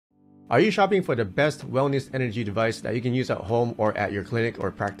Are you shopping for the best wellness energy device that you can use at home or at your clinic or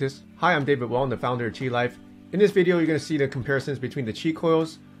practice? Hi, I'm David Wong, the founder of Qi Life. In this video, you're going to see the comparisons between the Qi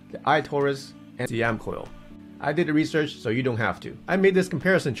Coils, the iTorus, and the Ampcoil. I did the research, so you don't have to. I made this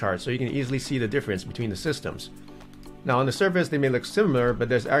comparison chart so you can easily see the difference between the systems. Now, on the surface, they may look similar, but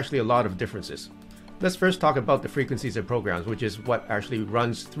there's actually a lot of differences. Let's first talk about the frequencies and programs, which is what actually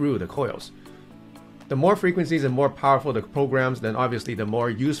runs through the coils. The more frequencies and more powerful the programs, then obviously the more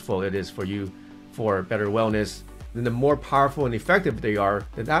useful it is for you for better wellness. Then the more powerful and effective they are,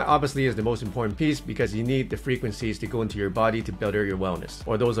 then that obviously is the most important piece because you need the frequencies to go into your body to better your wellness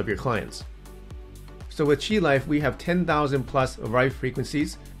or those of your clients. So with Qi Life, we have 10,000 plus Rife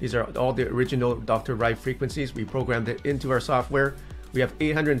frequencies. These are all the original Dr. Rife frequencies. We programmed it into our software. We have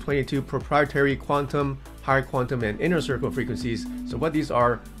 822 proprietary quantum, higher quantum, and inner circle frequencies. So what these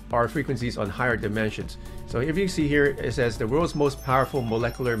are frequencies on higher dimensions. So if you see here, it says the world's most powerful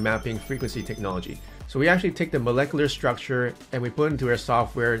molecular mapping frequency technology. So we actually take the molecular structure and we put it into our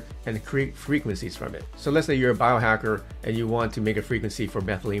software and create frequencies from it. So let's say you're a biohacker and you want to make a frequency for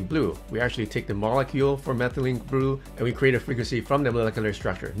methylene blue. We actually take the molecule for methylene blue and we create a frequency from the molecular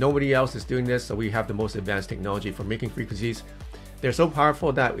structure. Nobody else is doing this, so we have the most advanced technology for making frequencies. They're so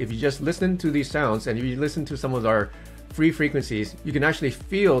powerful that if you just listen to these sounds and if you listen to some of our free frequencies, you can actually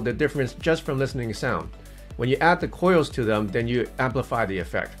feel the difference just from listening to sound. When you add the coils to them, then you amplify the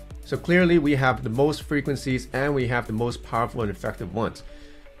effect. So clearly we have the most frequencies and we have the most powerful and effective ones.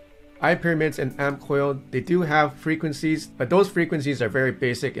 iPyramids and Ampcoil, they do have frequencies, but those frequencies are very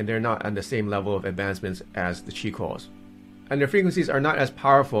basic and they're not on the same level of advancements as the Qi Coils. And their frequencies are not as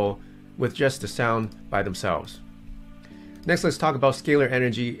powerful with just the sound by themselves. Next, let's talk about scalar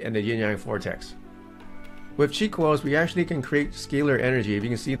energy and the yin-yang vortex. With Qi Coils, we actually can create scalar energy. If you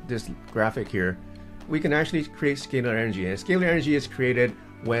can see this graphic here, we can actually create scalar energy. And scalar energy is created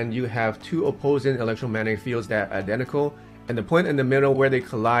when you have two opposing electromagnetic fields that are identical, and the point in the middle where they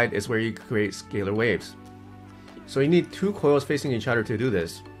collide is where you create scalar waves. So you need two coils facing each other to do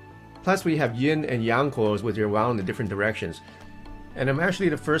this. Plus we have yin and yang coils which are wound in different directions. And I'm actually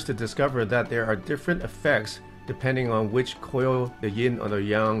the first to discover that there are different effects depending on which coil, the yin or the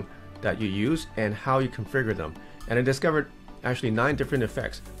yang, that you use and how you configure them. And I discovered actually 9 different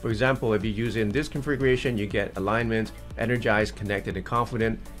effects. For example, if you use in this configuration, you get alignment, energized, connected, and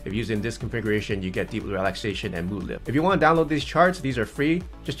confident. If you use in this configuration, you get deep relaxation and mood lift. If you want to download these charts, these are free.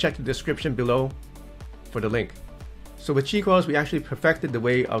 Just check the description below for the link. So with Qi Coils, we actually perfected the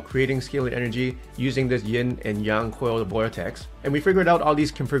way of creating scalar energy using this yin and yang coil vortex. And we figured out all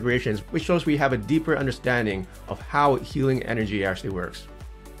these configurations, which shows we have a deeper understanding of how healing energy actually works.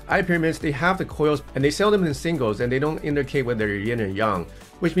 iPyramids, they have the coils and they sell them in singles and they don't indicate whether they're yin or yang,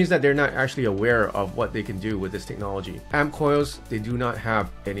 which means that they're not actually aware of what they can do with this technology. Ampcoils, they do not have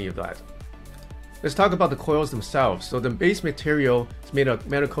any of that. Let's talk about the coils themselves. So the base material is made of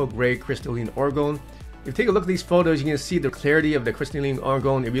medical grade crystalline argon. If you take a look at these photos, you can see the clarity of the crystalline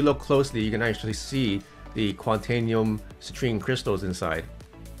argon. If you look closely, you can actually see the quantanium citrine crystals inside.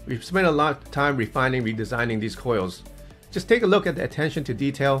 We've spent a lot of time refining, redesigning these coils. Just take a look at the attention to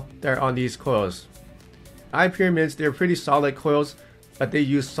detail that are on these coils. iPyramids, they're pretty solid coils, but they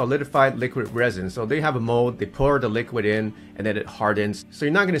use solidified liquid resin. So they have a mold, they pour the liquid in, and then it hardens. So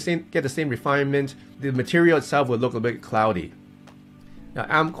you're not going to get the same refinement. The material itself will look a bit cloudy. Now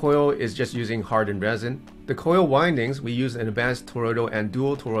Ampcoil is just using hardened resin. The coil windings, we use an advanced toroidal and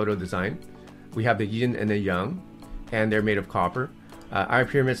dual toroidal design. We have the yin and the yang, and they're made of copper.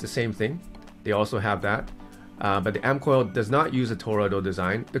 iPyramids, the same thing. They also have that. But the Ampcoil does not use a toroidal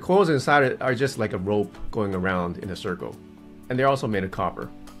design. The coils inside it are just like a rope going around in a circle. And they're also made of copper.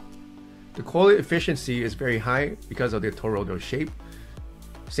 The coil efficiency is very high because of the toroidal shape.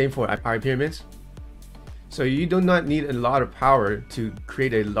 Same for iPyramids. So you do not need a lot of power to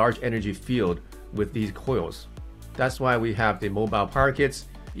create a large energy field with these coils. That's why we have the mobile power kits.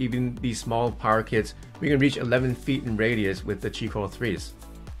 Even these small power kits, we can reach 11 feet in radius with the Qi Coil 3s.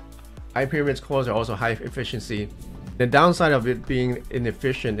 iPyramids coils are also high efficiency. The downside of it being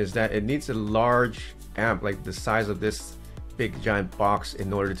inefficient is that it needs a large amp, like the size of this big giant box,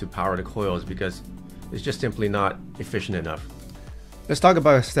 in order to power the coils because it's just simply not efficient enough. Let's talk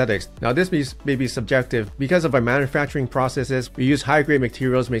about aesthetics. Now this may be subjective. Because of our manufacturing processes, we use high-grade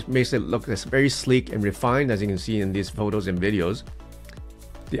materials, makes it look very sleek and refined, as you can see in these photos and videos.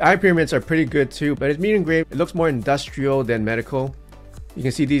 The iPyramids are pretty good too, but it's medium grade. It looks more industrial than medical. You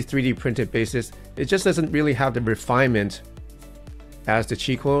can see these 3D printed bases. It just doesn't really have the refinement as the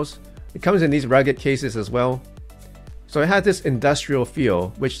Qi Coils. It comes in these rugged cases as well. So it has this industrial feel,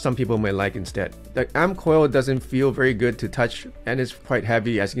 which some people may like instead. The Ampcoil doesn't feel very good to touch and it's quite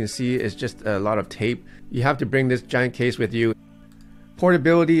heavy. As you can see, it's just a lot of tape. You have to bring this giant case with you.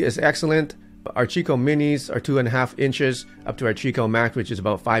 Portability is excellent. Our Qi Coil minis are 2.5 inches up to our Qi Coil max, which is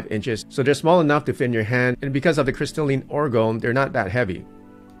about 5 inches. So they're small enough to fit in your hand, and because of the crystalline orgone, they're not that heavy.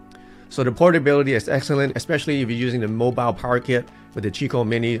 So the portability is excellent, especially if you're using the mobile power kit with the Qi Coil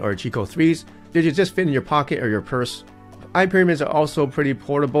mini or Qi Coil 3s. They just fit in your pocket or your purse. iPyramids are also pretty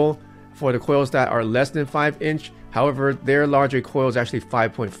portable for the coils that are less than 5 inch. However, their larger coil is actually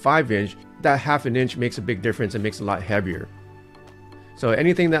 5.5 inch. That half an inch makes a big difference and makes it a lot heavier. So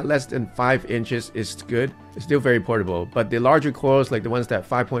anything that less than 5 inches is good. It's still very portable. But the larger coils, like the ones that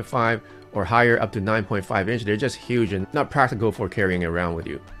 5.5 or higher up to 9.5 inch, they're just huge and not practical for carrying around with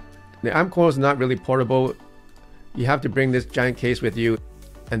you. The Ampcoil is not really portable. You have to bring this giant case with you,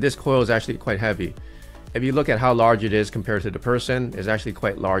 and this coil is actually quite heavy. If you look at how large it is compared to the person, it's actually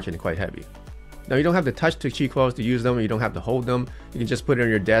quite large and quite heavy. Now you don't have to touch the Qi Coils to use them, you don't have to hold them. You can just put it on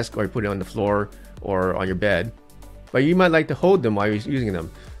your desk or put it on the floor or on your bed. But you might like to hold them while you're using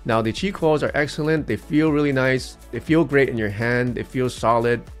them. Now the Qi Coils are excellent, they feel really nice, they feel great in your hand, it feels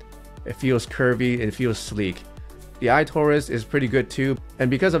solid, it feels curvy, and it feels sleek. The iTorus is pretty good too,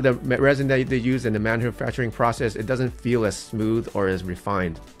 and because of the resin that they use in the manufacturing process, it doesn't feel as smooth or as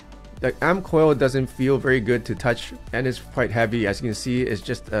refined. The Ampcoil doesn't feel very good to touch and it's quite heavy. As you can see, it's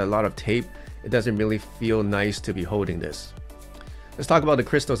just a lot of tape. It doesn't really feel nice to be holding this. Let's talk about the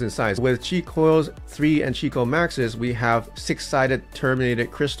crystals inside. With Qi Coils 3 and Qi Coil Maxes, we have 6-sided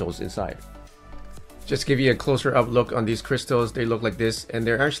terminated crystals inside. Just give you a closer up look on these crystals. They look like this, and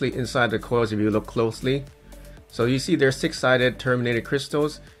they're actually inside the coils if you look closely. So you see they're 6-sided terminated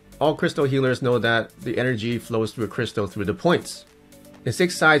crystals. All crystal healers know that the energy flows through a crystal through the points. The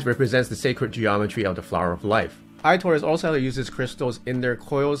 6 sides represents the sacred geometry of the flower of life. iTorus also uses crystals in their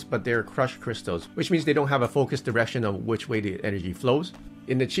coils, but they're crushed crystals, which means they don't have a focused direction of which way the energy flows.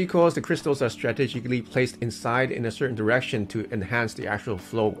 In the Qi Coils, the crystals are strategically placed inside in a certain direction to enhance the actual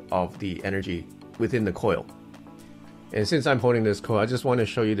flow of the energy within the coil. And since I'm holding this coil, I just want to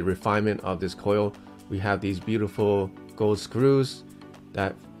show you the refinement of this coil. We have these beautiful gold screws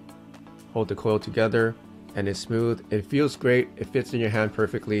that hold the coil together, and it's smooth, it feels great, it fits in your hand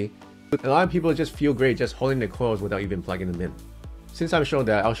perfectly. A lot of people just feel great just holding the coils without even plugging them in. Since I'm showing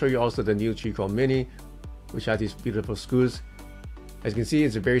that, I'll show you also the new Qi Coil Mini, which has these beautiful screws. As you can see,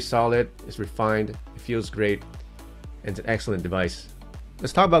 it's very solid, it's refined, it feels great, and it's an excellent device.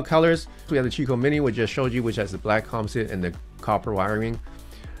 Let's talk about colors. We have the Qi Coil Mini, which I showed you, which has the black composite and the copper wiring.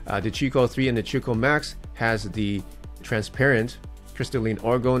 The Qi Coil 3 and the Qi Coil Max has the transparent crystalline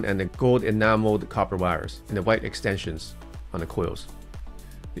orgone and the gold enameled copper wires and the white extensions on the coils.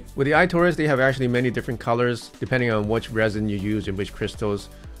 With the iTorus, they have actually many different colors depending on which resin you use and which crystals.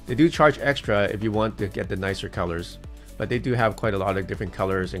 They do charge extra if you want to get the nicer colors, but they do have quite a lot of different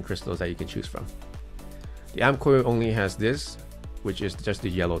colors and crystals that you can choose from. The Ampcoil only has this, which is just the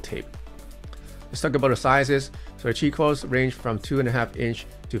yellow tape. Let's talk about the sizes. So our Qi Coils range from 2.5 inch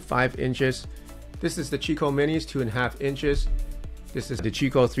to 5 inches. This is the Qi Coil Minis, 2.5 inches. This is the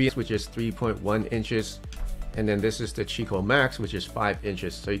Qi Coil 3, which is 3.1 inches. And then this is the Qi Coil Max, which is 5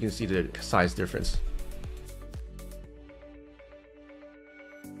 inches. So you can see the size difference.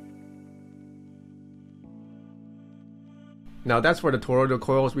 Now that's for the toroidal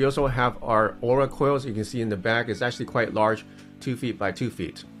coils. We also have our aura coils. You can see in the back, it's actually quite large, 2 feet by 2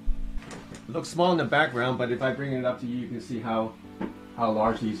 feet. It looks small in the background, but if I bring it up to you, you can see how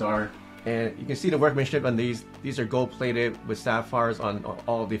large these are. And you can see the workmanship on these. These are gold plated with sapphires on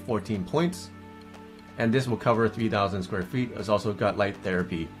all the 14 points. And this will cover 3,000 square feet. It's also got light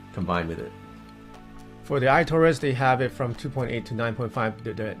therapy combined with it. For the iTorus, they have it from 2.8 to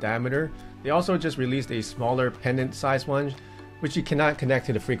 9.5 diameter. They also just released a smaller pendant size one, which you cannot connect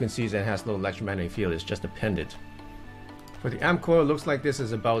to the frequencies and has no electromagnetic field. It's just a pendant. For the Ampcoil, it looks like this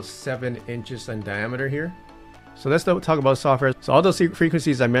is about 7 inches in diameter here. So let's talk about software. So all those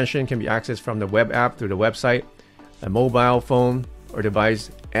frequencies I mentioned can be accessed from the web app through the website, a mobile phone or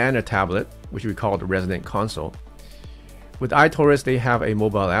device, and a tablet, which we call the Resonant Console. With iTorus, they have a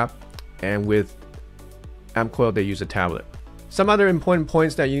mobile app, and with Ampcoil, they use a tablet. Some other important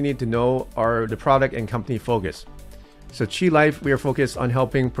points that you need to know are the product and company focus. So Qi Life, we are focused on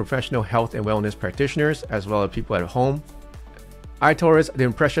helping professional health and wellness practitioners, as well as people at home. iTorus, the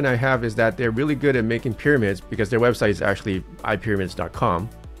impression I have is that they're really good at making pyramids because their website is actually iPyramids.com.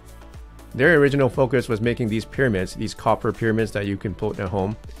 Their original focus was making these pyramids, these copper pyramids that you can put at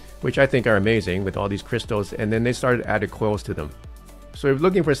home, which I think are amazing with all these crystals, and then they started adding coils to them. So if you're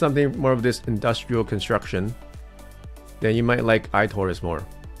looking for something more of this industrial construction, then you might like iTorus more.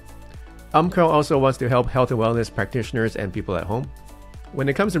 Ampcoil also wants to help health and wellness practitioners and people at home. When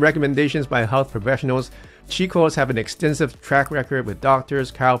it comes to recommendations by health professionals, Qi Coils have an extensive track record with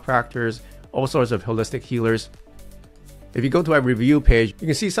doctors, chiropractors, all sorts of holistic healers. If you go to our review page, you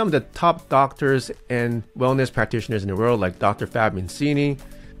can see some of the top doctors and wellness practitioners in the world, like Dr. Fab Mancini,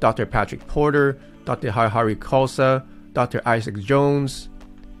 Dr. Patrick Porter, Dr. Hari Khalsa, Dr. Isaac Jones.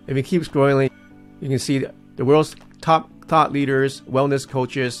 If you keep scrolling, you can see the world's top thought leaders, wellness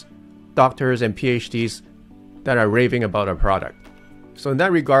coaches, doctors, and PhDs that are raving about our product. So in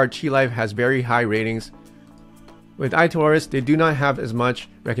that regard, Qi Life has very high ratings. With iTorus, they do not have as much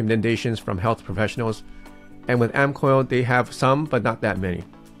recommendations from health professionals. And with Ampcoil, they have some, but not that many.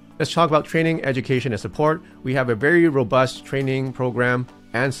 Let's talk about training, education, and support. We have a very robust training program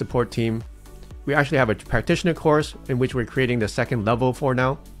and support team. We actually have a practitioner course in which we're creating the second level for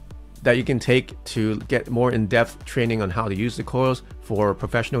now that you can take to get more in-depth training on how to use the coils for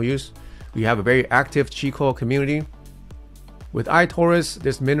professional use. We have a very active Qi Coil community. With iTorus,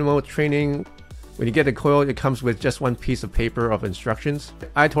 there's minimal training. When you get the coil, it comes with just one piece of paper of instructions.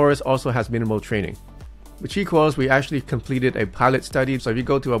 iTorus also has minimal training. With Qi Coils, we actually completed a pilot study. So if you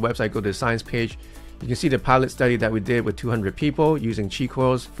go to our website, go to the science page, you can see the pilot study that we did with 200 people using Qi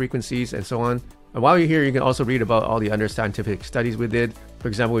Coils, frequencies, and so on. And while you're here, you can also read about all the other scientific studies we did. For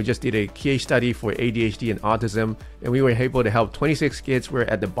example, we just did a case study for ADHD and autism, and we were able to help 26 kids who were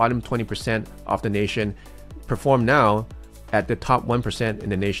at the bottom 20% of the nation perform now at the top 1% in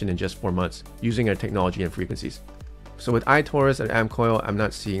the nation in just 4 months using our technology and frequencies. So with iTorus and Ampcoil, I'm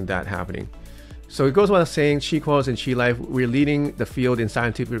not seeing that happening. So it goes without saying, Qi Coils and Qi Life, we're leading the field in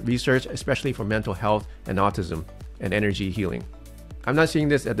scientific research, especially for mental health and autism and energy healing. I'm not seeing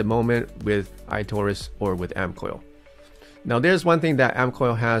this at the moment with iTorus or with Ampcoil. Now there's one thing that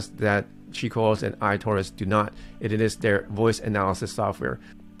Ampcoil has that Qi Coils and iTorus do not. It is their voice analysis software.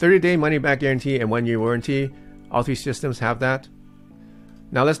 30-day money-back guarantee and 1-year warranty. All 3 systems have that.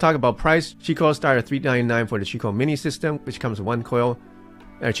 Now let's talk about price. Qi Coils start at $399 for the Qi Coil Mini system, which comes with 1 coil.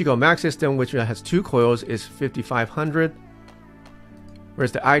 And Qi Coil Max system, which has 2 coils, is $5,500.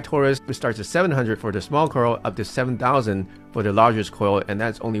 Whereas the iTorus, which starts at $700 for the small coil, up to $7,000 for the largest coil, and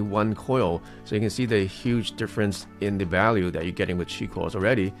that's only 1 coil. So you can see the huge difference in the value that you're getting with Qi Coils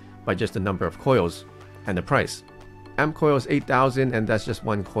already by just the number of coils and the price. Ampcoil is $8,000, and that's just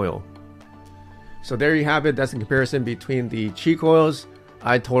 1 coil. So there you have it. That's the comparison between the Qi Coils,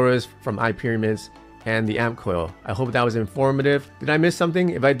 iTorus from iPyramids, and the Ampcoil. I hope that was informative. Did I miss something?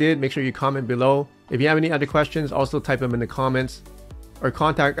 If I did, make sure you comment below. If you have any other questions, also type them in the comments or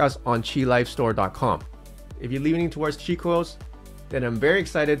contact us on qilifestore.com. If you're leaning towards Qi Coils, then I'm very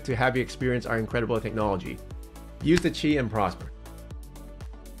excited to have you experience our incredible technology. Use the Qi and prosper.